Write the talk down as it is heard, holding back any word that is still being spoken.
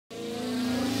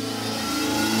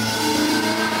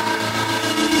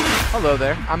Hello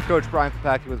there, I'm Coach Brian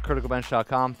Klepacki with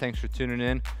Criticalbench.com. Thanks for tuning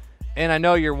in. And I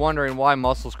know you're wondering why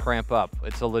muscles cramp up.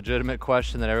 It's a legitimate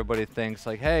question that everybody thinks,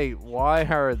 like, hey, why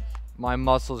are my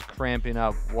muscles cramping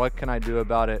up? What can I do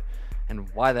about it? And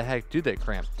why the heck do they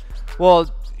cramp?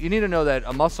 Well, you need to know that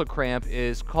a muscle cramp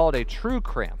is called a true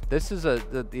cramp. This is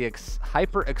the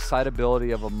hyper excitability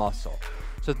of a muscle.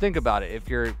 So think about it. If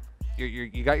you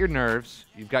got your nerves,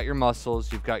 you've got your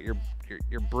muscles, you've got your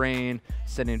brain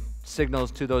sending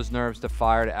signals to those nerves to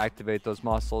fire to activate those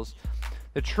muscles.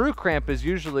 The true cramp is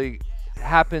usually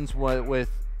happens with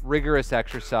rigorous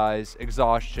exercise,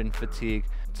 exhaustion, fatigue,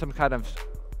 some kind of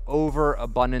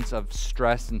overabundance of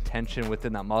stress and tension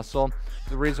within that muscle.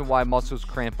 The reason why muscles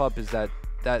cramp up is that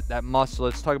muscle.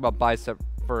 Let's talk about bicep,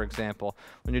 for example.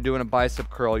 When you're doing a bicep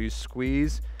curl, you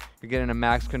squeeze, you're getting a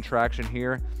max contraction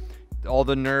here. All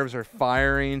the nerves are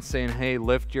firing, saying, hey,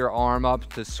 lift your arm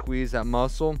up to squeeze that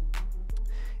muscle.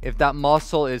 If that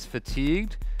muscle is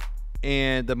fatigued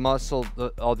and the muscle,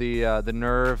 the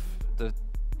nerve, the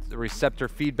receptor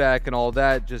feedback and all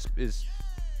that just is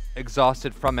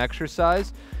exhausted from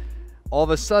exercise, all of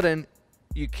a sudden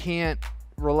you can't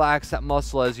relax that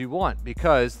muscle as you want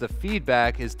because the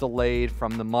feedback is delayed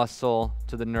from the muscle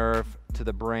to the nerve to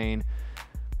the brain.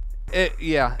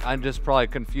 Yeah, I just probably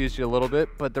confused you a little bit,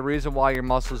 but the reason why your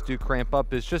muscles do cramp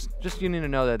up is just you need to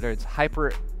know that there's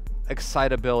hyper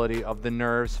excitability of the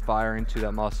nerves firing to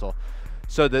that muscle.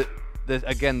 So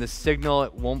again, the signal,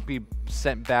 it won't be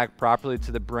sent back properly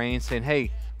to the brain saying,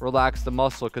 hey, relax the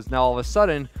muscle, because now all of a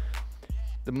sudden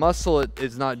the muscle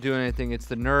is not doing anything. It's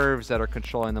the nerves that are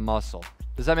controlling the muscle.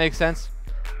 Does that make sense?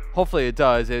 Hopefully it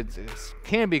does. It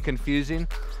can be confusing,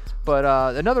 but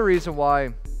another reason why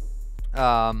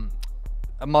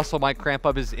a muscle might cramp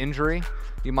up is injury.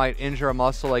 You might injure a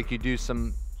muscle, like you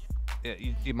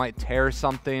might tear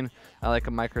something, like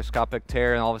a microscopic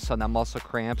tear, and all of a sudden that muscle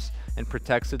cramps and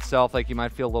protects itself. Like you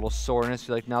might feel a little soreness.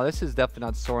 You're like, no, this is definitely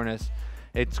not soreness.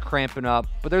 It's cramping up.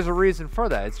 But there's a reason for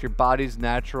that. It's your body's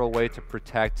natural way to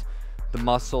protect the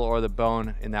muscle or the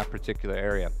bone in that particular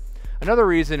area. Another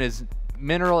reason is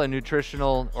mineral and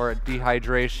nutritional or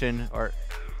dehydration or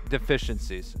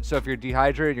deficiencies. So if you're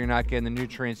dehydrated, you're not getting the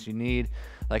nutrients you need,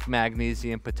 like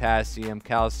magnesium, potassium,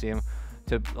 calcium,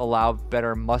 to allow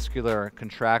better muscular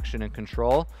contraction and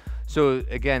control. So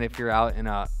again, if you're out in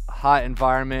a hot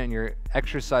environment and you're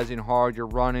exercising hard, you're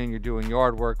running, you're doing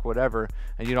yard work, whatever,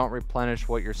 and you don't replenish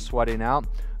what you're sweating out,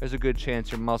 there's a good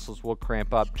chance your muscles will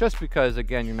cramp up, just because,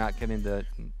 again, you're not getting the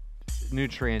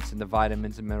nutrients and the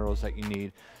vitamins and minerals that you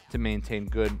need to maintain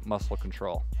good muscle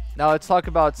control. Now let's talk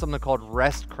about something called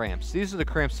rest cramps. These are the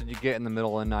cramps that you get in the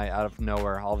middle of the night out of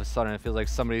nowhere. All of a sudden it feels like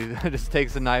somebody just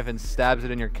takes a knife and stabs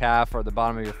it in your calf or the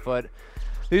bottom of your foot.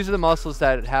 These are the muscles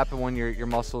that happen when your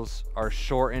muscles are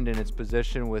shortened in its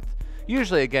position with,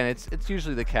 usually, again, it's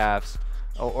usually the calves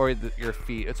or your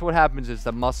feet. It's what happens is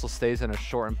the muscle stays in a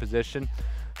shortened position.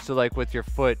 So like with your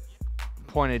foot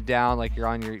pointed down, like you're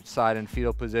on your side in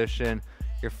fetal position,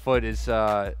 your foot is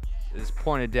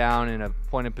pointed down in a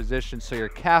pointed position, so your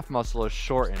calf muscle is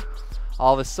shortened.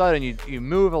 All of a sudden you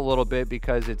move a little bit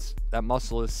because that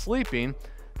muscle is sleeping,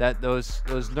 that those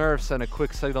nerves send a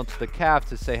quick signal to the calf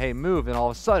to say, hey, move, and all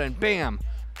of a sudden, bam,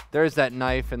 there's that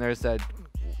knife and there's that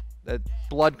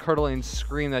blood curdling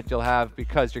scream that you'll have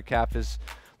because your calf is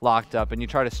locked up and you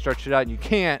try to stretch it out and you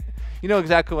can't. You know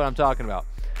exactly what I'm talking about.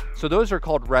 So those are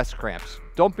called rest cramps.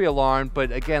 Don't be alarmed,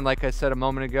 but again, like I said a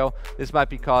moment ago, this might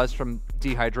be caused from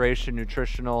dehydration,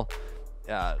 nutritional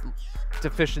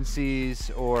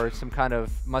deficiencies, or some kind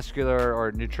of muscular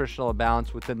or nutritional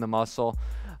imbalance within the muscle.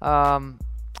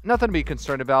 Nothing to be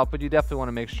concerned about, but you definitely want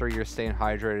to make sure you're staying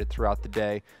hydrated throughout the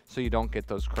day so you don't get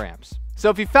those cramps. So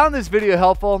if you found this video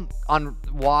helpful on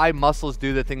why muscles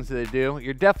do the things that they do,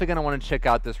 you're definitely going to want to check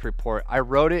out this report. I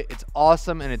wrote it. It's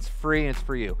awesome, and it's free, and it's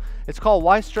for you. It's called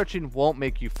Why Stretching Won't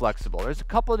Make You Flexible. There's a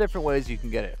couple of different ways you can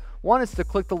get it. One is to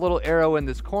click the little arrow in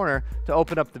this corner to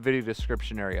open up the video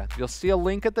description area. You'll see a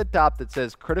link at the top that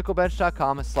says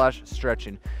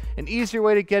criticalbench.com/stretching. An easier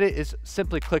way to get it is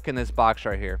simply click in this box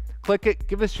right here. Click it,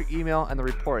 give us your email, and the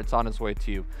report is on its way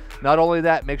to you. Not only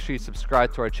that, make sure you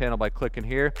subscribe to our channel by clicking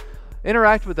here.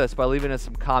 Interact with us by leaving us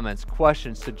some comments,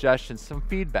 questions, suggestions, some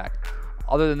feedback.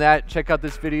 Other than that, check out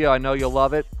this video. I know you'll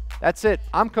love it. That's it.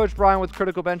 I'm Coach Brian with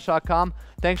Criticalbench.com.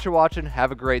 Thanks for watching.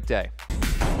 Have a great day.